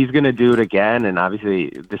 if he's going to do it again, and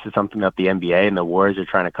obviously this is something that the NBA and the Warriors are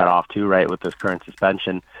trying to cut off too, right, with this current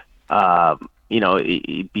suspension,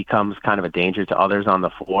 it becomes kind of a danger to others on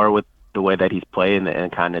the floor with the way that he's played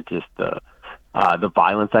and kind of just the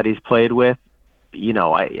violence that he's played with.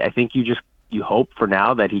 I think you hope for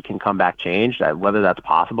now that he can come back changed. Whether that's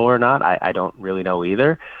possible or not, I don't really know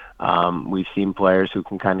either. We've seen players who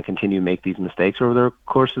can kind of continue to make these mistakes over the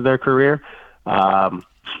course of their career.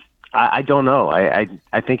 I don't know.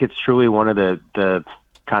 I think it's truly one of the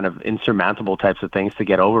kind of insurmountable types of things to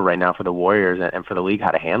get over right now for the Warriors and for the league,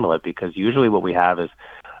 how to handle it, because usually what we have is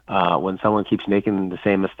when someone keeps making the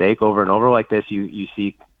same mistake over and over like this, you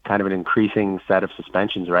see kind of an increasing set of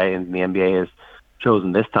suspensions, right? And the NBA has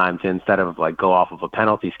chosen this time to, instead of go off of a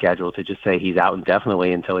penalty schedule, to just say he's out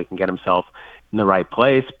indefinitely until he can get himself in the right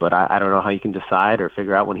place. But I don't know how you can decide or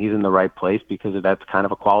figure out when he's in the right place, because that's kind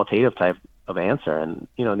of a qualitative type of answer. And,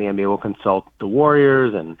 the NBA will consult the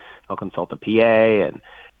Warriors and they'll consult the PA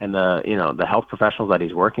and the health professionals that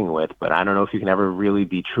he's working with. But I don't know if you can ever really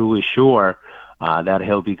be truly sure that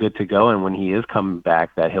he'll be good to go. And when he is coming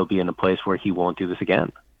back, that he'll be in a place where he won't do this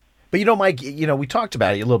again. But, Mike, we talked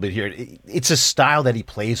about it a little bit here. It's a style that he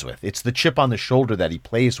plays with. It's the chip on the shoulder that he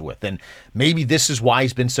plays with. And maybe this is why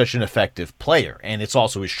he's been such an effective player. And it's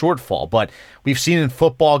also his shortfall. But we've seen in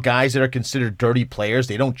football guys that are considered dirty players,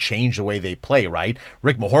 they don't change the way they play, right?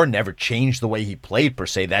 Rick Mahorn never changed the way he played, per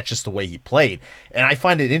se. That's just the way he played. And I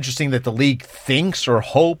find it interesting that the league thinks or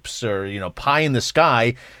hopes or, pie in the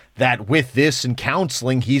sky that with this and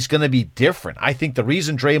counseling, he's going to be different. I think the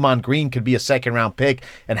reason Draymond Green could be a second-round pick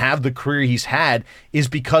and have the career he's had is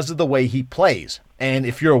because of the way he plays. And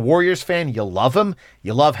if you're a Warriors fan, you love him.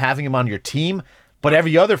 You love having him on your team. But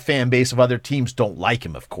every other fan base of other teams don't like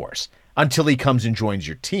him, of course, until he comes and joins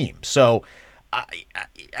your team. So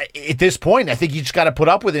at this point, I think you just got to put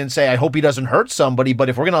up with it and say, I hope he doesn't hurt somebody. But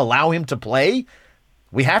if we're going to allow him to play,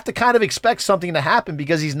 we have to kind of expect something to happen,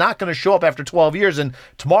 because he's not going to show up after 12 years and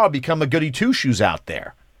tomorrow become a goody two-shoes out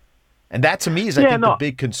there. And that, to me, is, I think, the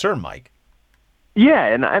big concern, Mike. Yeah,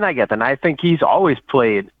 and I get that. And I think he's always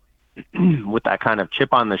played with that kind of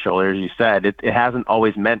chip on the shoulder, as you said. It hasn't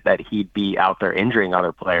always meant that he'd be out there injuring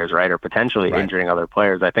other players, right, or potentially injuring other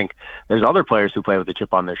players. I think there's other players who play with a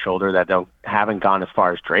chip on their shoulder that haven't gone as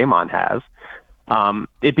far as Draymond has.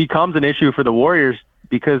 It becomes an issue for the Warriors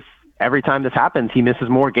because every time this happens, he misses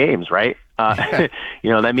more games, right? That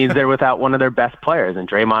means they're without one of their best players, and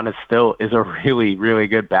Draymond is a really, really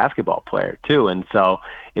good basketball player too. And so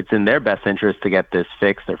it's in their best interest to get this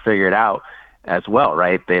fixed or figured out as well,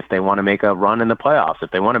 right? If they want to make a run in the playoffs,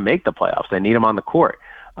 if they want to make the playoffs, they need him on the court.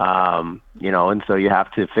 And so you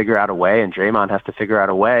have to figure out a way, and Draymond has to figure out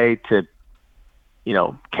a way to,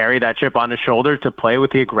 carry that chip on his shoulder, to play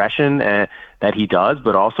with the aggression that he does,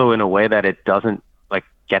 but also in a way that it doesn't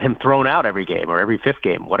get him thrown out every game or every fifth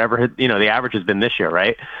game, whatever the average has been this year,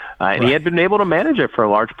 right? And he had been able to manage it for a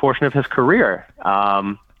large portion of his career.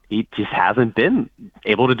 He just hasn't been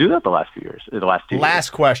able to do that the last 2 years. Last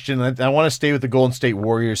question. I want to stay with the Golden State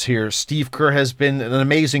Warriors here. Steve Kerr has been an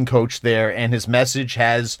amazing coach there, and his message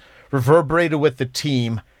has reverberated with the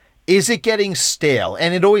team. Is it getting stale?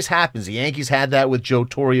 And it always happens. The Yankees had that with Joe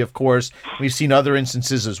Torre, of course. We've seen other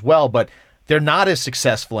instances as well, but they're not as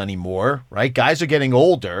successful anymore, right? Guys are getting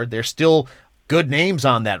older. There's still good names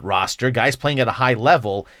on that roster, guys playing at a high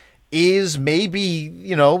level. Is maybe,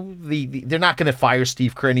 they're not going to fire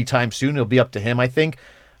Steve Kerr anytime soon. It'll be up to him, I think.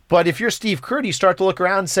 But if you're Steve Kerr, do you start to look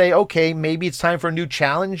around and say, okay, maybe it's time for a new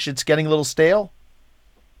challenge? It's getting a little stale?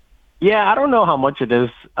 Yeah, I don't know how much it is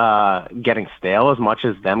getting stale as much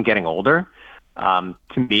as them getting older. To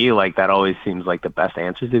me, that always seems like the best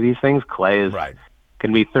answer to these things. Clay is going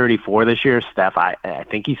to be 34 this year. Steph, I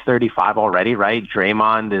think he's 35 already, right?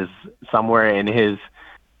 Draymond is somewhere in his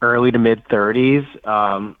early to mid 30s.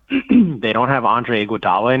 They don't have Andre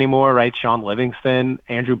Iguodala anymore, right? Sean Livingston,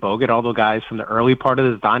 Andrew Bogut, all the guys from the early part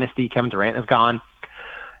of this dynasty. Kevin Durant is gone,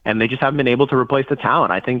 and they just haven't been able to replace the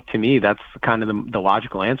talent. I think, to me, that's kind of the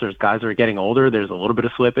logical answer. Is guys are getting older. There's a little bit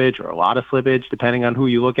of slippage or a lot of slippage, depending on who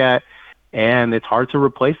you look at, and it's hard to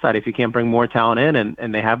replace that if you can't bring more talent in,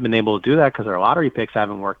 and they haven't been able to do that because their lottery picks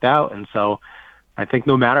haven't worked out. And so I think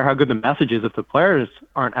no matter how good the message is, if the players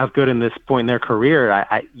aren't as good in this point in their career,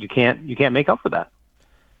 you can't make up for that.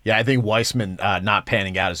 Yeah, I think Weissman not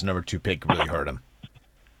panning out as a number 2 pick really hurt him.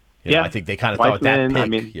 I think they kind of thought that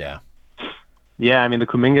pick. The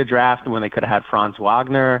Kuminga draft, when they could have had Franz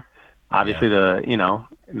Wagner, obviously the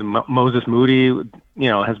Moses Moody,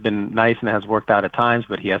 has been nice and has worked out at times,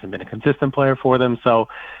 but he hasn't been a consistent player for them. So,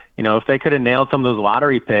 if they could have nailed some of those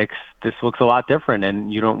lottery picks, this looks a lot different,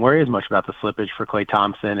 and you don't worry as much about the slippage for Klay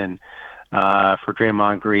Thompson and for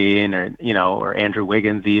Draymond Green or Andrew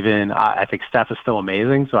Wiggins even. I think Steph is still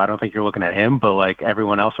amazing, so I don't think you're looking at him, but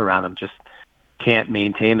everyone else around him just can't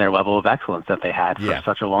maintain their level of excellence that they had for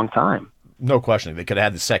such a long time. No question. They could have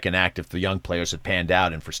had the second act if the young players had panned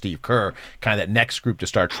out, and for Steve Kerr, kind of that next group to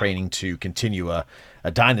start training to continue a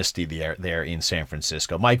dynasty there in San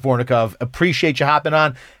Francisco. Mike Vorkunov, appreciate you hopping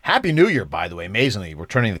on. Happy New Year, by the way. Amazingly, we're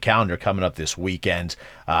turning the calendar coming up this weekend.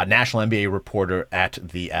 National NBA reporter at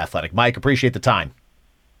The Athletic. Mike, appreciate the time.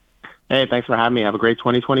 Hey, thanks for having me. Have a great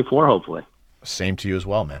 2024, hopefully. Same to you as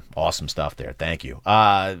well, man. Awesome stuff there. Thank you.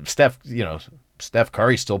 Steph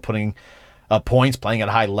Curry still putting points, playing at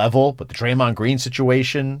a high level, but the Draymond Green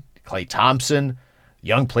situation, Klay Thompson,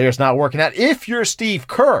 young players not working out. If you're Steve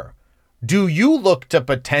Kerr, do you look to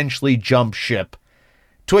potentially jump ship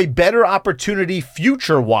to a better opportunity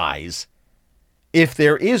future-wise if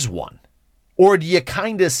there is one? Or do you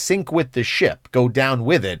kind of sink with the ship, go down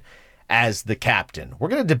with it as the captain? We're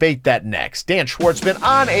going to debate that next. Dan Schwartzman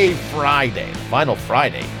on a Friday, final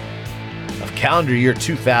Friday of calendar year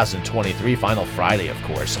 2023, final Friday, of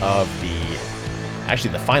course, of the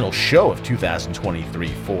final show of 2023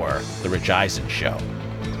 for The Rich Eisen Show.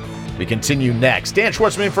 We continue next. Dan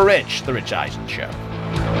Schwartzman for Rich, The Rich Eisen Show.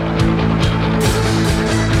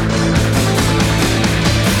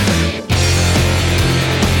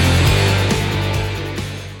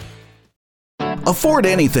 Afford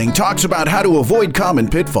Anything talks about how to avoid common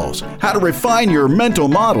pitfalls, how to refine your mental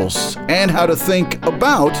models, and how to think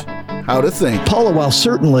about how to think. Paula, while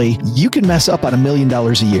certainly you can mess up on $1 million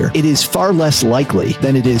a year, it is far less likely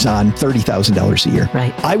than it is on $30,000 a year.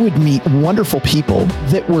 Right. I would meet wonderful people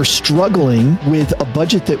that were struggling with a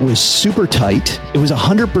budget that was super tight. It was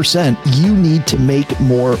 100% you need to make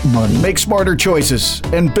more money. Make smarter choices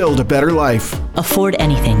and build a better life. Afford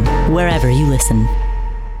anything, wherever you listen.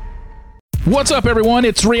 What's up, everyone?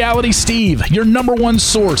 It's Reality Steve, your number one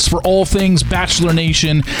source for all things Bachelor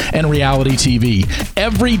Nation and reality TV.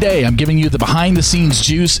 Every day, I'm giving you the behind-the-scenes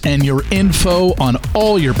juice and your info on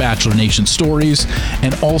all your Bachelor Nation stories,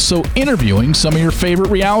 and also interviewing some of your favorite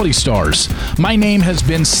reality stars. My name has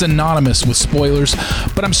been synonymous with spoilers,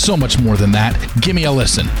 but I'm so much more than that. Give me a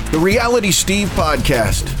listen. The Reality Steve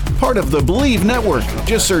Podcast, part of the Believe Network.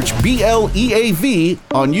 Just search BLEAV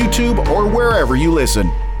on YouTube or wherever you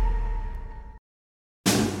listen.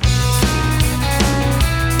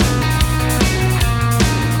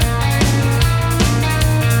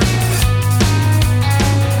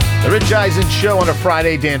 The Rich Eisen Show on a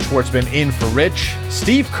Friday. Dan Schwartzman in for Rich.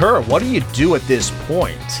 Steve Kerr, what do you do at this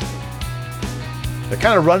point? They're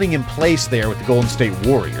kind of running in place there with the Golden State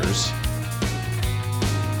Warriors.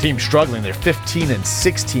 Team struggling. They're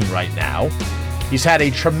 15-16 right now. He's had a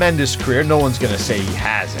tremendous career. No one's going to say he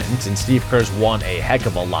hasn't. And Steve Kerr's won a heck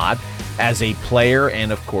of a lot as a player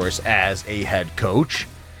and, of course, as a head coach.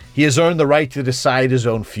 He has earned the right to decide his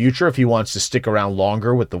own future if he wants to stick around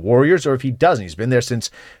longer with the Warriors or if he doesn't. He's been there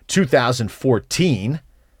since 2014.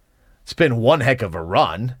 It's been one heck of a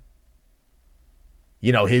run.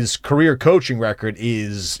 You know, his career coaching record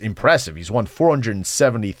is impressive. He's won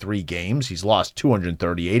 473 games. He's lost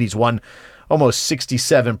 238. He's won almost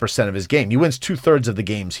 67% of his game. He wins 2/3 of the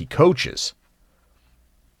games he coaches.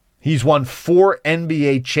 He's won 4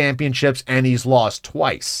 NBA championships and he's lost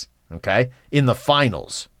twice, okay, in the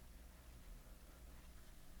finals.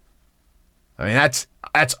 I mean, that's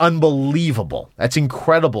unbelievable. That's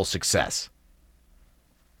incredible success.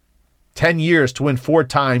 10 years to win 4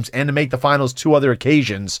 times and to make the finals 2 other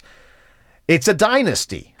occasions. It's a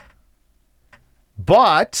dynasty.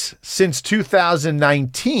 But since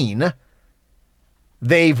 2019,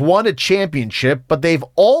 they've won a championship, but they've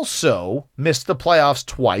also missed the playoffs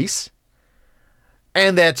twice.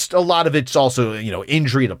 And that's a lot of it's also,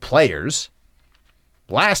 injury to players.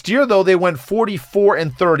 Last year, though, they went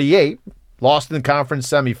 44-38. Lost in the conference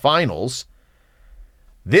semifinals.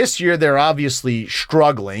 This year, they're obviously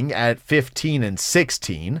struggling at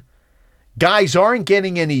 15-16. Guys aren't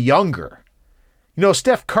getting any younger.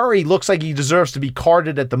 Steph Curry looks like he deserves to be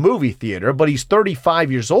carded at the movie theater, but he's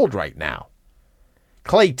 35 years old right now.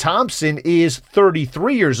 Klay Thompson is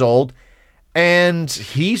 33 years old, and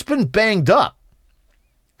he's been banged up.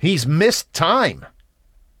 He's missed time.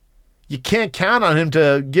 You can't count on him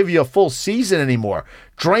to give you a full season anymore.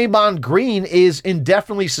 Draymond Green is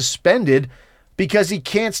indefinitely suspended because he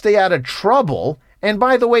can't stay out of trouble. And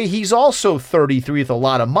by the way, he's also 33 with a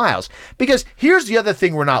lot of miles. Because here's the other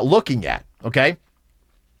thing we're not looking at, okay?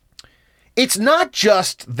 It's not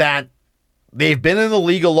just that they've been in the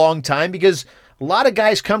league a long time, because a lot of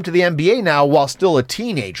guys come to the NBA now while still a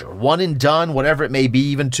teenager. 1 and done, whatever it may be,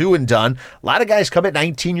 even 2 and done. A lot of guys come at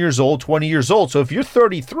 19 years old, 20 years old. So if you're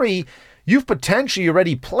 33, you've potentially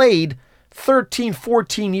already played 13,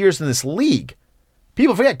 14 years in this league.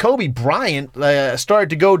 People forget Kobe Bryant started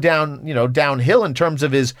to go downhill in terms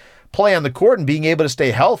of his play on the court and being able to stay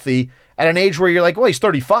healthy at an age where you're like, well, he's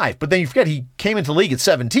 35. But then you forget he came into the league at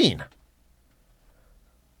 17.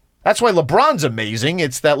 That's why LeBron's amazing.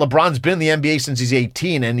 It's that LeBron's been in the NBA since he's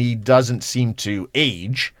 18 and he doesn't seem to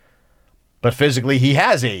age. But physically, he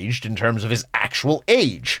has aged in terms of his actual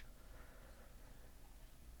age.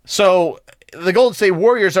 So the Golden State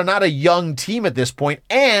Warriors are not a young team at this point.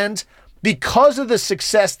 And because of the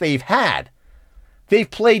success they've had,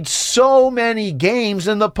 they've played so many games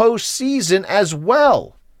in the postseason as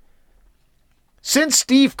well. Since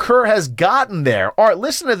Steve Kerr has gotten there, or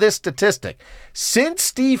listen to this statistic. Since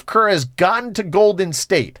Steve Kerr has gotten to Golden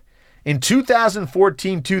State in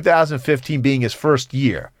 2014, 2015 being his first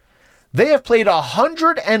year, they have played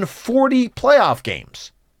 140 playoff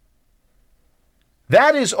games.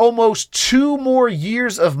 That is almost 2 more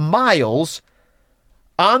years of miles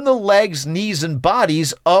on the legs, knees, and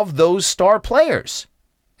bodies of those star players.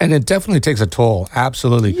 And it definitely takes a toll.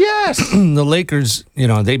 Absolutely. Yes. The Lakers,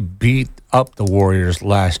 they beat up the Warriors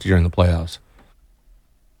last year in the playoffs.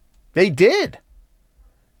 They did.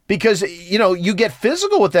 Because, you get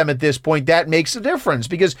physical with them at this point. That makes a difference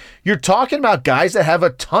because you're talking about guys that have a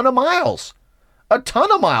ton of miles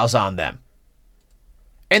on them.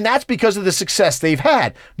 And that's because of the success they've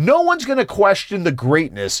had. No one's going to question the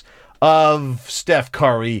greatness of Steph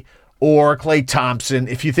Curry or Klay Thompson.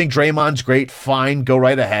 If you think Draymond's great, fine, go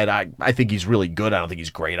right ahead. I think he's really good. I don't think he's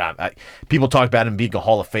great. People talk about him being a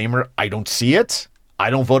Hall of Famer. I don't see it. I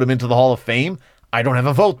don't vote him into the Hall of Fame. I don't have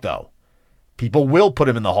a vote, though. People will put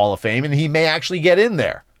him in the Hall of Fame, and he may actually get in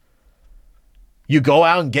there. You go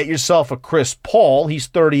out and get yourself a Chris Paul. He's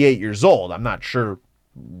 38 years old. I'm not sure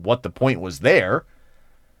what the point was there.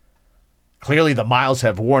 Clearly, the miles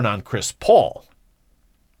have worn on Chris Paul.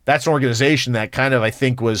 That's an organization that kind of, I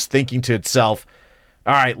think, was thinking to itself,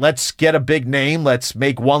 all right, let's get a big name. Let's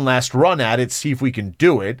make one last run at it, see if we can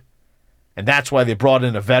do it. And that's why they brought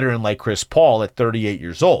in a veteran like Chris Paul at 38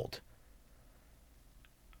 years old.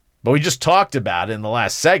 But we just talked about it in the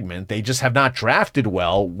last segment. They just have not drafted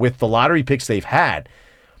well with the lottery picks they've had.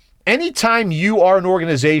 Anytime you are an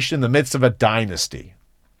organization in the midst of a dynasty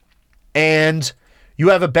and you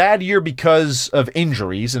have a bad year because of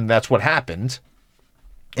injuries, and that's what happened,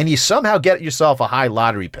 and you somehow get yourself a high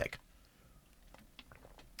lottery pick.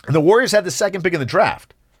 And the Warriors had the second pick in the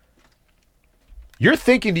draft. You're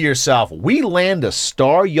thinking to yourself, we land a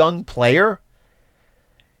star young player.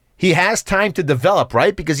 He has time to develop,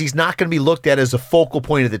 right? Because he's not going to be looked at as a focal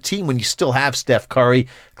point of the team when you still have Steph Curry,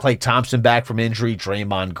 Klay Thompson back from injury,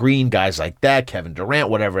 Draymond Green, guys like that, Kevin Durant,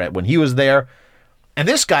 whatever, when he was there. And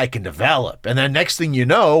this guy can develop. And then next thing you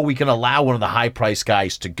know, we can allow one of the high-priced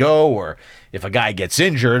guys to go. Or if a guy gets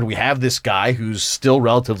injured, we have this guy who's still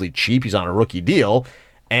relatively cheap. He's on a rookie deal.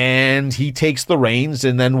 And he takes the reins.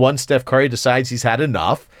 And then once Steph Curry decides he's had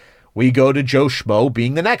enough, we go to Joe Schmo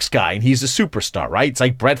being the next guy. And he's a superstar, right? It's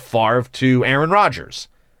like Brett Favre to Aaron Rodgers.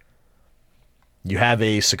 You have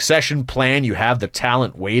a succession plan. You have the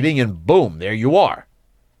talent waiting. And boom, there you are.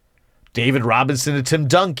 David Robinson to Tim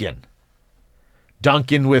Duncan.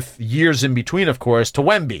 Duncan with years in between, of course, to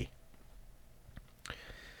Wemby.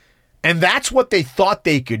 And that's what they thought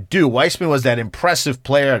they could do. Weissman was that impressive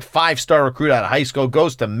player, a 5-star recruit out of high school,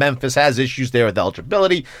 goes to Memphis, has issues there with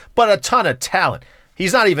eligibility, but a ton of talent.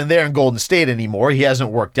 He's not even there in Golden State anymore. He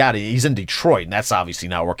hasn't worked out. He's in Detroit, and that's obviously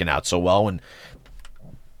not working out so well. And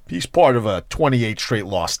he's part of a 28 straight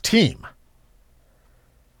loss team.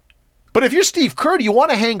 But if you're Steve Kerr, you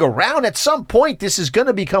want to hang around. At some point, this is going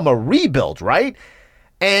to become a rebuild, right?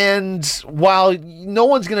 And while no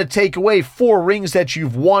one's going to take away 4 rings that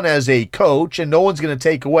you've won as a coach, and no one's going to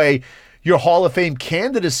take away your Hall of Fame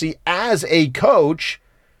candidacy as a coach,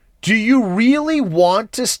 do you really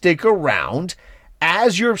want to stick around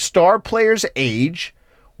as your star players age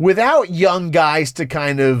without young guys to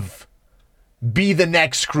kind of be the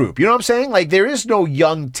next group? You know what I'm saying? Like, there is no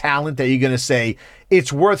young talent that you're going to say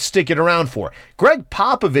it's worth sticking around for. Greg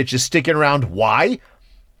Popovich is sticking around. Why?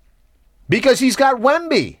 Because he's got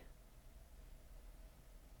Wemby.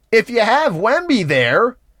 If you have Wemby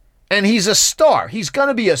there and he's a star, he's going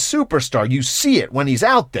to be a superstar. You see it when he's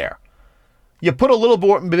out there. You put a little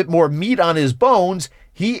bit more meat on his bones,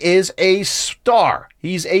 he is a star.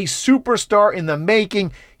 He's a superstar in the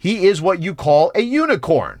making. He is what you call a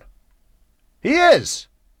unicorn. He is.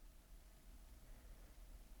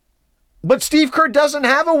 But Steve Kerr doesn't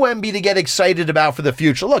have a Wemby to get excited about for the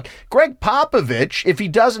future. Look, Greg Popovich, if he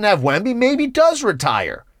doesn't have Wemby, maybe does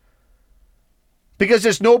retire. Because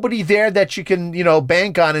there's nobody there that you can,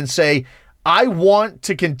 bank on and say, I want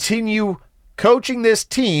to continue coaching this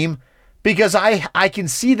team because I can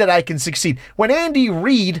see that I can succeed. When Andy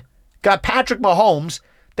Reid got Patrick Mahomes,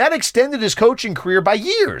 that extended his coaching career by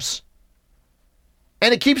years.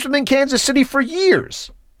 And it keeps him in Kansas City for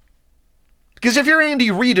years. Because if you're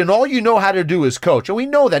Andy Reid and all you know how to do is coach, and we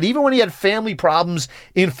know that even when he had family problems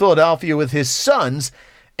in Philadelphia with his sons,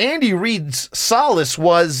 Andy Reid's solace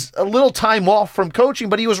was a little time off from coaching,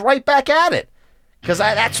 but he was right back at it. Because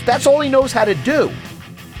that's all he knows how to do.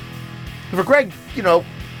 For Greg,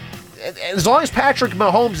 as long as Patrick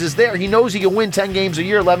Mahomes is there, he knows he can win 10 games a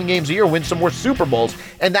year, 11 games a year, win some more Super Bowls,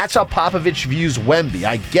 and that's how Popovich views Wemby.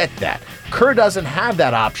 I get that. Kerr doesn't have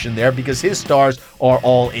that option there because his stars are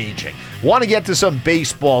all aging. Want to get to some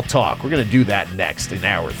baseball talk? We're going to do that next in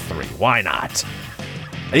hour 3. Why not?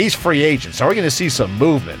 These free agents, are we going to see some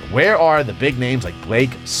movement? Where are the big names like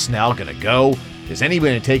Blake Snell going to go? Is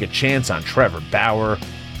anybody going to take a chance on Trevor Bauer?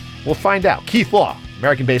 We'll find out. Keith Law,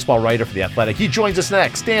 American baseball writer for The Athletic. He joins us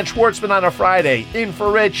next. Dan Schwartzman on a Friday. In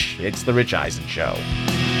for Rich. It's The Rich Eisen Show.